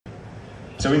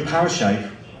So in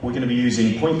PowerShape, we're going to be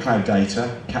using point cloud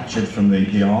data captured from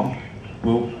the arm.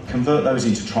 We'll convert those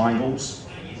into triangles.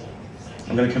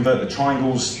 I'm going to convert the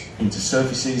triangles into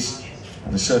surfaces,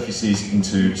 and the surfaces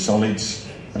into solids,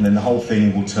 and then the whole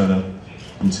thing will turn up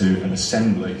into an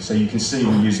assembly. So you can see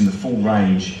we're using the full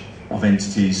range of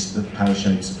entities that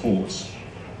PowerShape supports.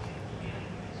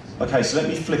 Okay, so let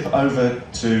me flip over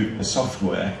to the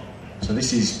software. So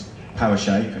this is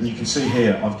PowerShape, and you can see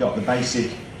here I've got the basic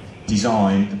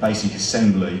design, the basic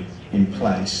assembly in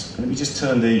place. Let me just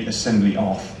turn the assembly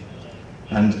off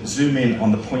and zoom in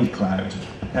on the point cloud.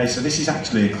 Okay, so this is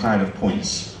actually a cloud of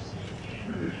points.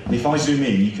 And if I zoom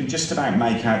in, you can just about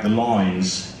make out the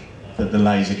lines that the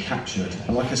laser captured.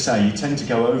 And like I say, you tend to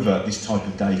go over this type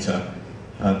of data,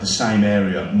 the same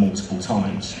area, multiple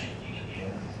times.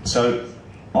 So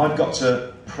I've got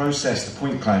to process the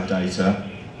point cloud data,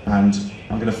 and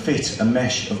I'm going to fit a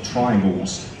mesh of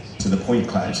triangles to the point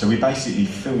cloud. So we basically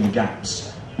fill the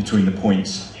gaps between the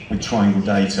points with triangle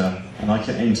data, and I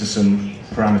can enter some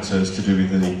parameters to do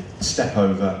with the step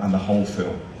over and the hole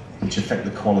fill, which affect the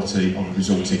quality of the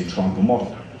resulting triangle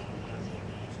model.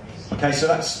 Okay, so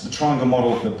that's the triangle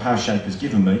model that PowerShape has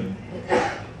given me.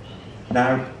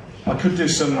 Now, I could do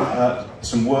some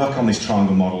work on this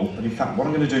triangle model, but in fact what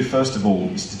I'm going to do first of all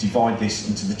is to divide this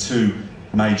into the two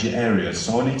major areas.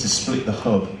 So I need to split the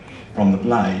hub from the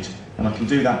blade, and I can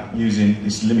do that using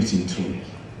this limiting tool.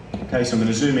 Okay, so I'm going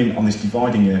to zoom in on this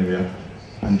dividing area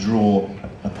and draw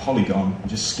a polygon. I'm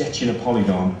just sketching a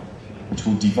polygon which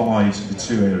will divide the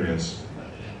two areas.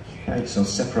 Okay, so I'm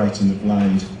separating the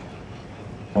blade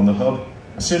from the hub.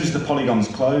 As soon as the polygon's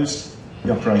closed,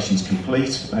 the operation's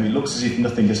complete. Now it looks as if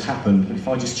nothing has happened, but if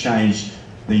I just change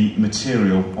the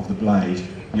material of the blade,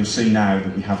 you'll see now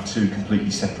that we have two completely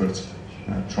separate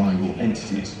triangle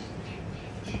entities.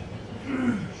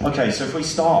 Okay, so if we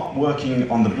start working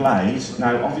on the blade,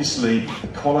 now obviously the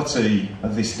quality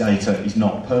of this data is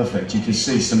not perfect. You can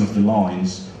see some of the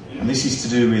lines, and this is to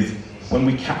do with when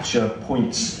we capture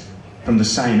points from the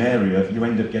same area, you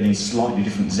end up getting slightly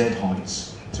different Z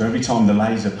heights. So every time the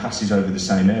laser passes over the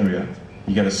same area,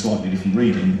 you get a slightly different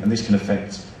reading, and this can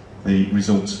affect the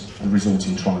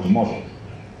resulting triangle model.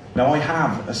 Now I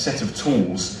have a set of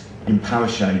tools in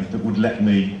PowerShape that would let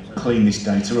me clean this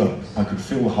data up. I could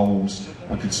fill the holes,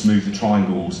 I could smooth the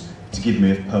triangles to give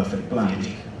me a perfect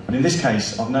blade. And in this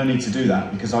case, I've no need to do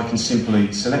that because I can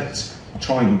simply select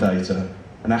triangle data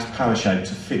and ask PowerShape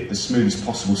to fit the smoothest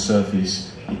possible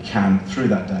surface it can through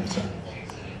that data.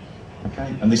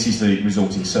 Okay, and this is the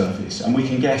resulting surface, and we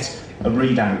can get a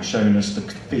readout showing us the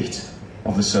fit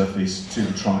of the surface to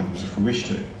the triangles if we wish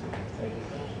to.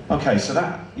 Okay, so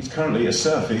that is currently a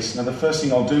surface. Now the first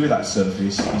thing I'll do with that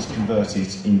surface is convert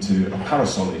it into a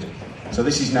parasolid. So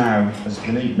this is now, as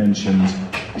Vineet mentioned,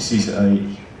 this is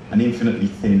an infinitely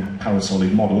thin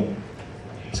parasolid model.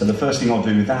 So the first thing I'll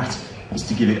do with that is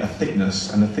to give it a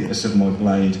thickness, and the thickness of my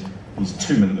blade is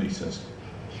 2 millimeters.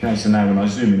 Okay, so now when I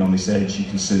zoom in on this edge, you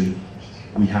can see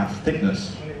we have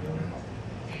thickness.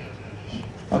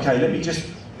 Okay, let me just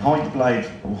hide the blade,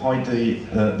 or hide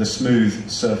the smooth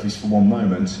surface for one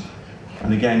moment,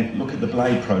 and again look at the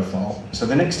blade profile. So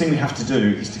the next thing we have to do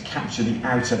is to capture the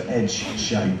outer edge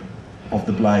shape of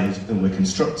the blade that we're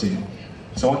constructing.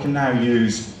 So I can now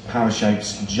use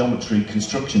PowerShape's geometry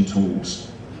construction tools.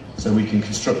 So we can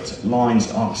construct lines,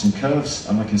 arcs and curves,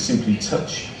 and I can simply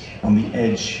touch on the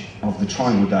edge of the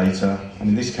triangle data, and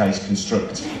in this case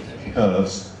construct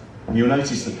curves. And you'll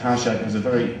notice that PowerShape has a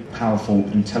very powerful,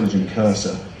 intelligent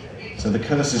cursor. So the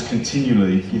cursor's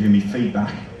continually giving me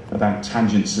feedback about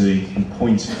tangency and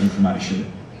point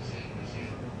information.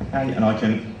 Okay, and I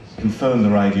can confirm the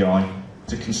radii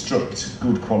to construct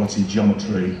good quality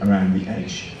geometry around the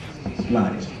edge of the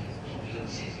blade.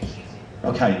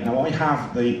 Okay, now I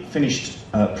have the finished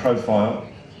profile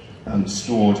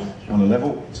stored on a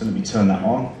level, so let me turn that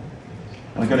on.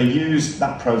 I'm going to use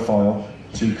that profile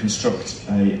to construct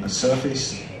a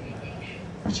surface,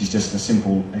 which is just a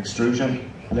simple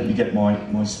extrusion. Let me get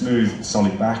my smooth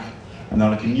solid back, and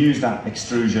then I can use that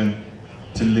extrusion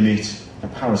to limit a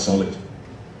parasolid.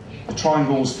 The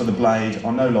triangles for the blade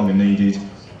are no longer needed,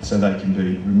 so they can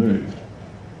be removed.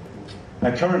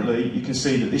 Now currently you can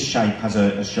see that this shape has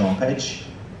a sharp edge.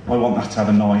 I want that to have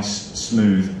a nice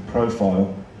smooth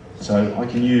profile, so I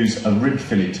can use a rib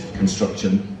fillet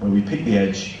construction where we pick the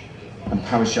edge, and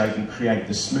PowerShape will create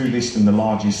the smoothest and the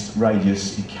largest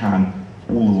radius it can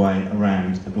all the way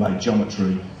around the blade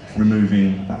geometry,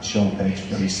 removing that sharp edge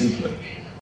very simply.